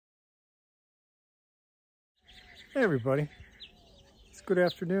Hey everybody, it's good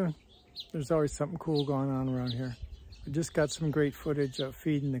afternoon. There's always something cool going on around here. I just got some great footage of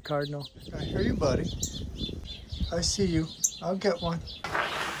feeding the Cardinal. I hear you, buddy. I see you. I'll get one.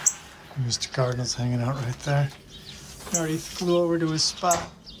 Mr. Cardinal's hanging out right there. He already flew over to his spot.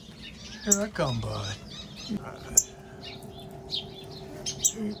 Here I come, bud. There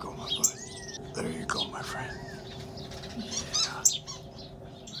you go, my bud. There you go, my friend. Yeah.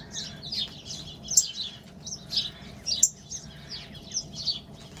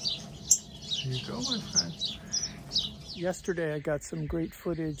 There you go, my friend. Yesterday I got some great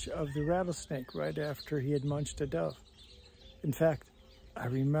footage of the rattlesnake right after he had munched a dove. In fact, I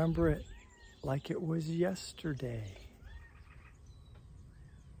remember it like it was yesterday.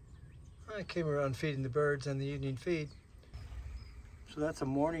 I came around feeding the birds on the evening feed. So that's a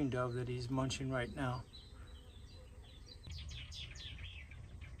mourning dove that he's munching right now.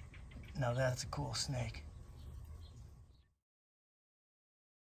 Now that's a cool snake.